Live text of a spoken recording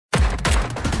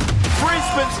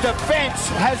Brisbane's defence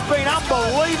has been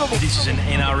unbelievable. This is an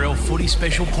NRL footy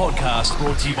special podcast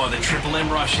brought to you by the Triple M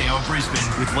Rush Hour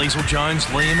Brisbane with Liesl Jones,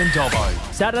 Liam and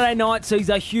Dobbo. Saturday night sees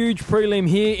a huge prelim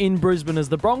here in Brisbane as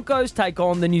the Broncos take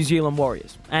on the New Zealand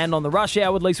Warriors. And on the Rush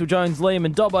Hour with Liesl Jones, Liam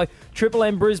and Dobbo, Triple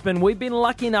M Brisbane, we've been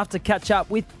lucky enough to catch up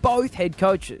with both head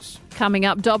coaches. Coming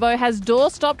up, Dobbo has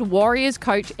doorstopped Warriors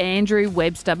coach Andrew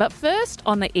Webster. But first,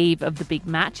 on the eve of the big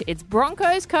match, it's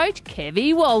Broncos coach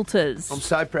Kevy Walters. I'm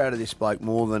so proud of this bloke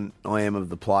more than I am of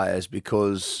the players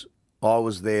because I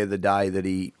was there the day that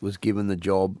he was given the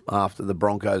job after the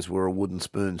Broncos were a wooden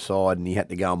spoon side and he had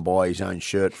to go and buy his own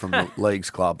shirt from the Leagues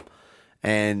Club.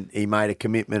 And he made a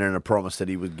commitment and a promise that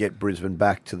he would get Brisbane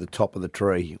back to the top of the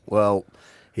tree. Well,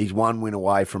 he's one win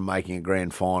away from making a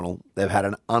grand final. They've had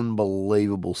an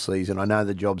unbelievable season. I know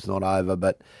the job's not over,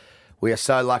 but we are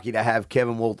so lucky to have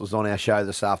Kevin Walters on our show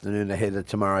this afternoon ahead of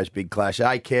tomorrow's big clash.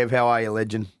 Hey, Kev, how are you,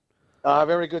 legend?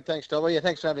 Very good, thanks, Dobby. Yeah,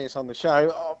 thanks for having us on the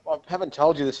show. I haven't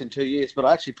told you this in 2 years, but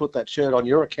I actually put that shirt on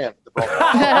your account. Well,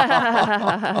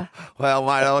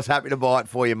 mate, I was happy to buy it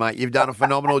for you, mate. You've done a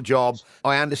phenomenal job.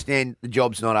 I understand the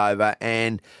job's not over,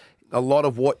 and a lot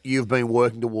of what you've been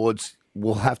working towards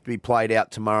will have to be played out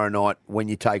tomorrow night when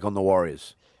you take on the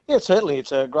Warriors. Yeah, certainly.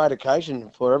 It's a great occasion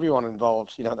for everyone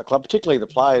involved, at the club, particularly the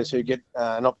players who get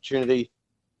an opportunity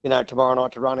tomorrow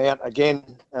night to run out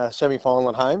again, semi-final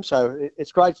at home. So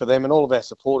it's great for them and all of our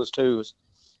supporters too.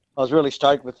 I was really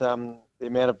stoked with the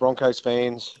amount of Broncos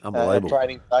fans at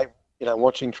training today,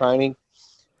 watching training.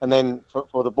 And then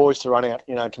for the boys to run out,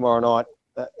 tomorrow night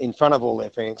in front of all their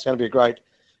fans. It's going to be a great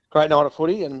night of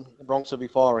footy and the Broncos will be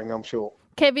firing, I'm sure.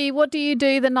 Kevy, what do you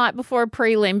do the night before a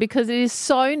prelim? Because it is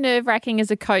so nerve-wracking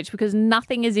as a coach because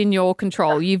nothing is in your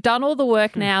control. You've done all the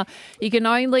work now. You can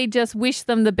only just wish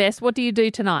them the best. What do you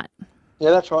do tonight?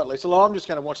 Yeah, that's right, Lisa. Well, I'm just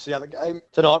going to watch the other game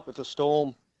tonight with the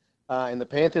Storm and the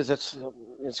Panthers.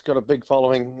 It's got a big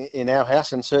following in our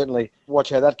house and certainly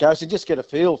watch how that goes and just get a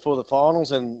feel for the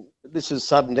finals. And this is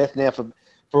sudden death now for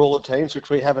all the teams, which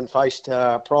we haven't faced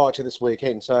prior to this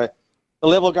weekend. So the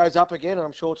level goes up again, and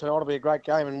I'm sure tonight will be a great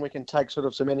game, and we can take sort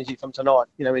of some energy from tonight,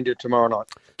 into tomorrow night.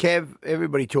 Kev,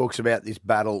 everybody talks about this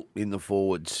battle in the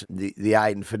forwards, the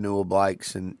Aiden Fanua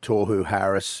Blakes and Tohu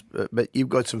Harris, but you've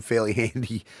got some fairly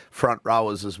handy front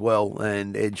rowers as well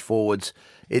and edge forwards.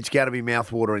 It's going to be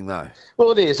mouth-watering, though. Well,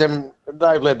 it is, and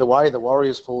they've led the way, the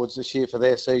Warriors forwards this year for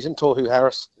their season. Tohu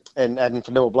Harris and Aiden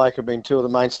Fanua Blake have been two of the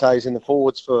mainstays in the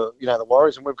forwards for, the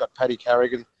Warriors, and we've got Paddy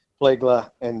Carrigan, Flegler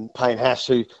and Payne Haas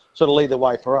who sort of lead the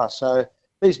way for us. So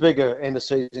these bigger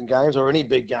end-of-season games or any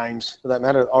big games, for that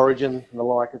matter, Origin and the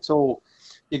like, it's all,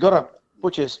 you've got to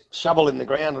put your shovel in the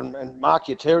ground and mark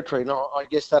your territory. And I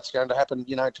guess that's going to happen,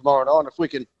 tomorrow night. If we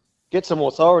can get some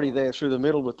authority there through the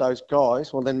middle with those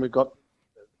guys, well, then we've got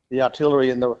the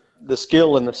artillery and the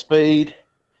skill and the speed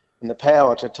and the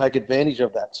power to take advantage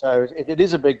of that. So it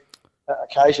is a big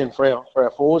occasion for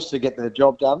our forwards to get their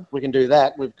job done. We can do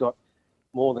that. We've got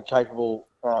more than capable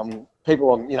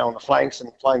people on the flanks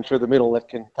and playing through the middle that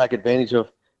can take advantage of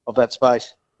that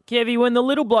space. Kevy, when the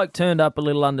little bloke turned up a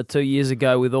little under 2 years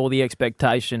ago with all the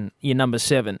expectation, you're number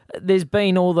 7. There's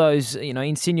been all those,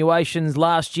 insinuations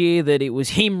last year that it was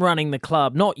him running the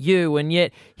club, not you, and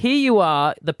yet here you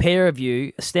are, the pair of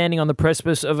you, standing on the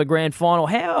precipice of a grand final.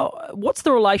 What's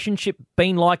the relationship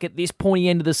been like at this pointy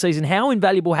end of the season? How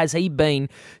invaluable has he been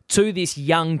to this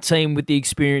young team with the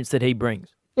experience that he brings?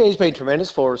 Yeah, he's been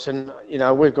tremendous for us, and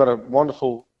we've got a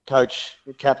wonderful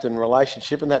coach-captain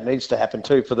relationship, and that needs to happen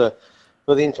too for the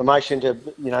information to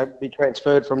be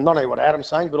transferred from not only what Adam's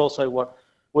saying, but also what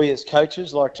we as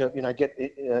coaches like to get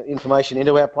information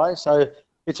into our players. So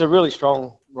it's a really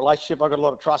strong relationship. I've got a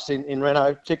lot of trust in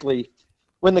Reno, particularly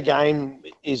when the game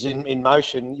is in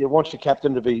motion. You want your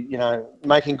captain to be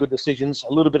making good decisions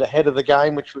a little bit ahead of the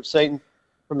game, which we've seen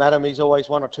from Adam. He's always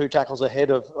 1 or 2 tackles ahead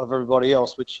of everybody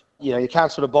else, which, you can't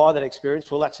sort of buy that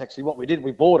experience. Well, that's actually what we did.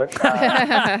 We bought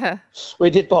it. We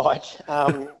did buy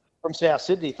it from South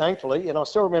Sydney, thankfully. And I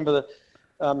still remember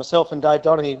myself and Dave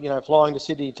Donaghy, flying to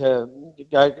Sydney to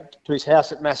go to his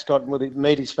house at Mascot and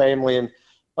meet his family. And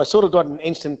I sort of got an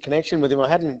instant connection with him. I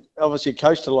hadn't obviously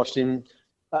coached or watched him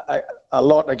a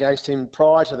lot against him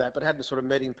prior to that, but hadn't sort of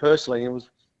met him personally. And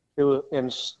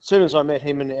as soon as I met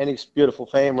him and his beautiful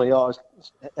family, I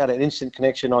had an instant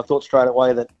connection. I thought straight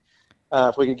away that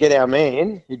if we could get our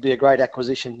man, he'd be a great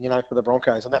acquisition, for the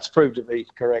Broncos, and that's proved to be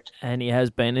correct. And he has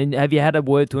been. And have you had a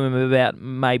word to him about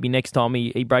maybe next time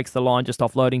he breaks the line just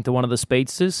offloading to one of the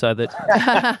speedsters so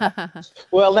that...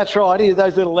 Well, that's right.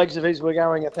 Those little legs of his were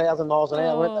going 1,000 miles an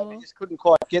hour, weren't they? We just couldn't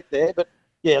quite get there. But,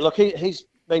 yeah, look, he's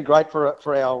been great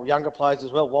for our younger players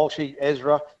as well, Walshy,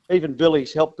 Ezra, even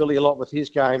Billy's helped Billy a lot with his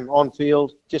game on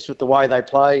field, just with the way they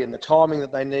play and the timing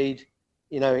that they need,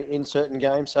 in certain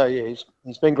games. So, yeah,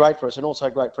 he's been great for us, and also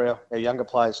great for our younger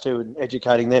players too, and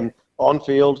educating them on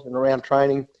field and around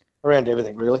training, around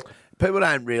everything, really. People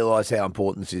don't realise how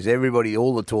important this is. Everybody,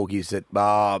 all the talk is that,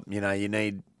 you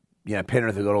need,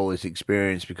 Penrith have got all this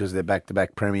experience because they're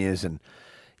back-to-back premiers, and,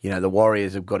 the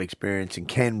Warriors have got experience, and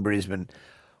can Brisbane.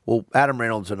 Well, Adam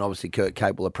Reynolds and obviously Kurt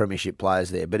Capel are premiership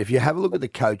players there. But if you have a look at the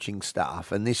coaching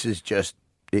staff, and this is just,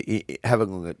 have a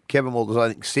look at Kevin Walters, I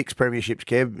think 6 premierships,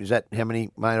 Kev. Is that how many,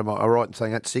 mate? Am I right in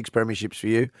saying that? 6 premierships for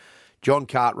you. John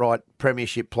Cartwright,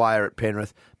 premiership player at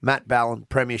Penrith. Matt Ballin,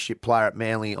 premiership player at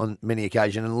Manly on many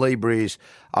occasions. And Lee Breers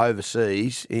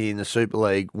overseas in the Super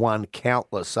League, won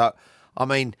countless. So, I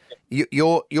mean,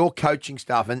 your coaching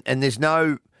staff, and there's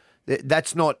no...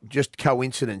 That's not just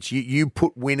coincidence. You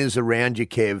put winners around you,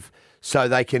 Kev, so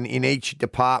they can, in each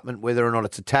department, whether or not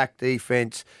it's attack,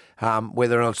 defence,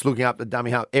 whether or not it's looking up the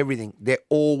dummy half, everything, they're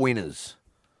all winners.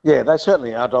 Yeah, they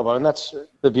certainly are, Dobbo, and that's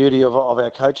the beauty of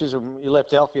our coaches. And you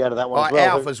left Alfie out of that one as well.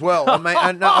 Alf as well. I mean,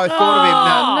 I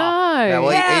thought of him. No,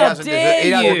 he doesn't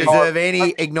deserve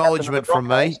any acknowledgement from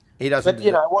me. He doesn't.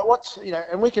 But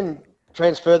and we can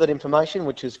transfer that information,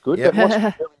 which is good. Yep. But what's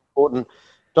really important,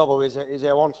 Dobbo, is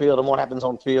our on-field and what happens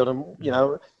on-field,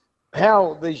 and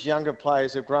how these younger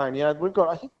players have grown. We've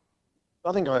got.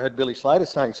 I think I heard Billy Slater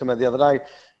saying something the other day.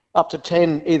 Up to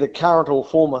 10 either current or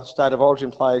former State of Origin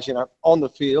players, on the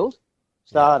field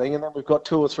starting. And then we've got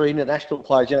 2 or 3 international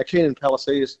players. Keenan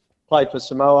Palacios played for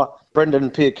Samoa.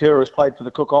 Brendan Piakura has played for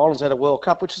the Cook Islands at a World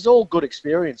Cup, which is all good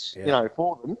experience,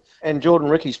 for them. And Jordan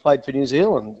Ricky's played for New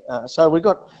Zealand. So we've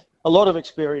got a lot of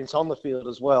experience on the field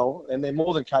as well. And they're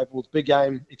more than capable with big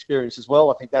game experience as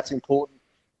well. I think that's important,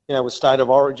 with State of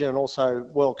Origin and also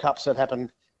World Cups that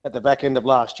happened at the back end of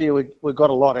last year. We got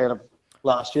a lot out of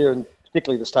last year, and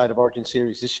particularly the State of Origin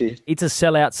series this year. It's a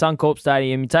sellout Suncorp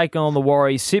Stadium. You're taking on the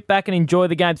Warriors. Sit back and enjoy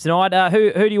the game tonight.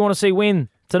 Who do you want to see win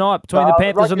tonight between the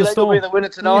Panthers and the Storm? Rugby League will be the winner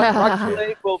tonight. Rugby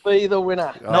League will be the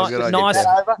winner.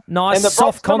 Nice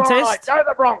soft contest. Go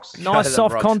the Broncos. Nice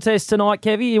soft contest tonight,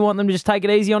 Kevy. You want them to just take it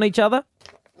easy on each other?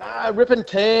 No, rip and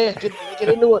tear. Get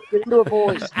into it. Get into it,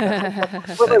 boys.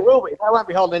 Well, they will be. They won't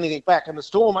be holding anything back. And the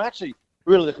Storm are actually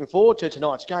really looking forward to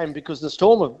tonight's game, because the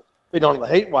Storm have been on the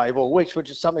heat wave all week, which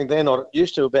is something they're not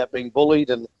used to, about being bullied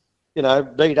and,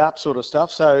 beat up sort of stuff.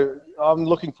 So I'm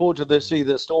looking forward to see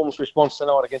the Storm's response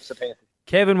tonight against the Panthers.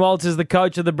 Kevin Waltz is the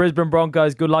coach of the Brisbane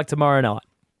Broncos. Good luck tomorrow night.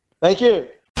 Thank you.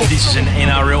 This is an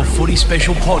NRL Footy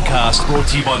Special podcast brought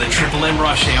to you by the Triple M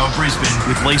Rush Hour Brisbane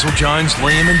with Liesl Jones,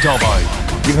 Liam and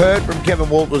Dobbo. You've heard from Kevin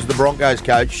Walters, the Broncos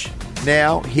coach.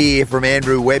 Now hear from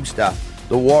Andrew Webster,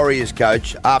 the Warriors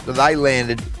coach, after they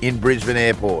landed in Brisbane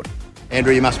Airport.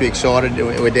 Andrew, you must be excited.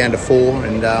 We're down to 4,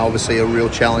 and obviously a real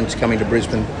challenge coming to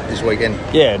Brisbane this weekend.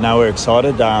 Yeah, no, we're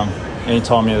excited.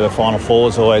 Anytime you're the Final Four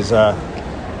is always a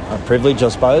privilege, I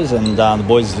suppose, and the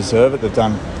boys deserve it. They've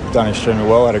done extremely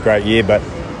well, had a great year, but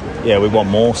yeah, we want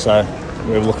more, so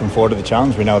we're looking forward to the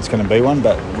challenge. We know it's going to be one,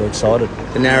 but we're excited.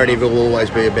 The narrative will always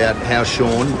be about how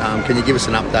Sean. Can you give us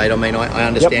an update? I mean, I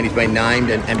understand he's been named,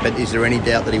 but is there any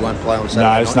doubt that he won't play on Saturday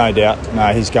night? No, there's no doubt.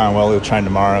 No, he's going well. He'll train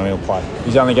tomorrow and he'll play.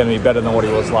 He's only going to be better than what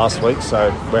he was last week, so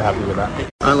we're happy with that.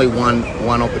 Only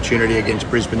one opportunity against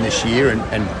Brisbane this year,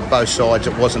 and both sides,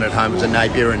 it wasn't at home, it was at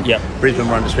Napier, and Brisbane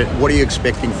were undisputed. What are you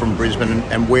expecting from Brisbane,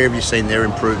 and where have you seen their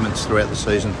improvements throughout the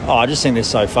season? I just think they're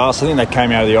so fast. I think they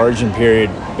came out of the Origin period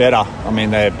better. I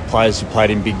mean, they're players who played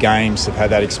in big games, have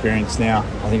had that experience now.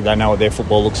 I think they know what their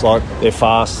football looks like. They're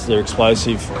fast, they're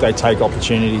explosive, they take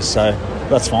opportunities, so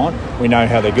that's fine. We know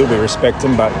how they're good, we respect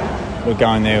them, but we're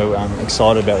going there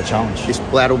excited about the challenge. This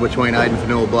battle between Aidan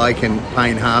Fanua-Blake and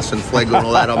Payne Haas and Flegler and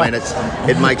all that, I mean,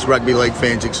 it makes rugby league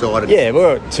fans excited. Yeah,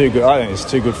 we're too good. I think there's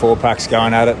 2 good 4-packs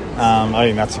going at it. I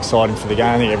think that's exciting for the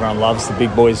game. I think everyone loves the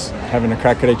big boys having a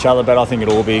crack at each other, but I think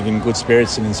it'll all be in good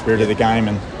spirits and in the spirit of the game,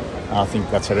 and I think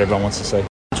that's what everyone wants to see.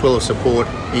 As well as support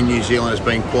in New Zealand has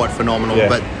been quite phenomenal,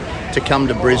 but to come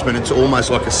to Brisbane, it's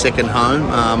almost like a second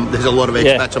home. There's a lot of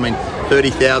expats. I mean,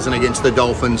 30,000 against the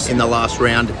Dolphins in the last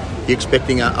round. You're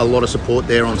expecting a lot of support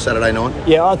there on Saturday night?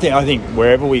 Yeah, I think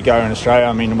wherever we go in Australia,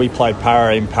 I mean, we played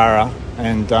Para in Para,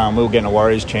 and we were getting a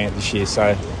Warriors chant this year,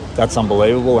 so that's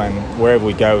unbelievable. And wherever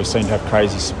we go, we seem to have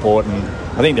crazy support, and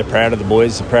I think they're proud of the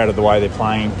boys, they're proud of the way they're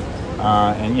playing,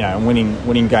 and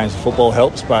winning games of football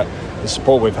helps, but the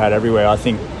support we've had everywhere, I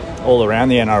think, all around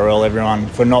the NRL, everyone,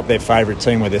 for not their favourite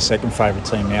team, we're their second favourite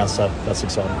team now, so that's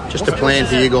exciting. Just a plan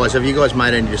for you guys. Have you guys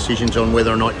made any decisions on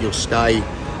whether or not you'll stay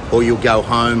or you'll go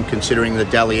home, considering the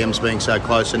Dally M's being so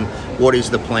close? And what is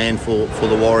the plan for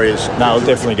the Warriors? No, I'll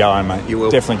definitely go home, mate. You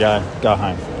will? Definitely go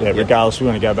home. Yeah, regardless, we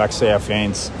want to go back, see our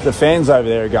fans. The fans over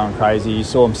there are going crazy. You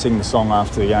saw them sing the song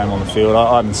after the game on the field.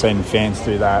 I haven't seen the fans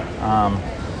do that.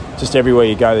 Just everywhere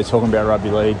you go, they're talking about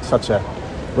rugby league. Such a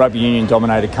rugby union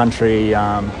dominated country.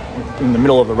 In the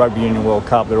middle of the Rugby Union World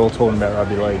Cup, they're all talking about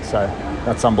rugby league. So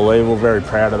that's unbelievable. Very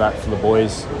proud of that for the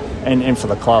boys and for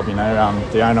the club. You know,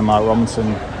 the owner, Mark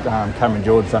Robinson, Cameron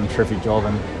George, done a terrific job,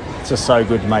 and it's just so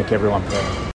good to make everyone proud.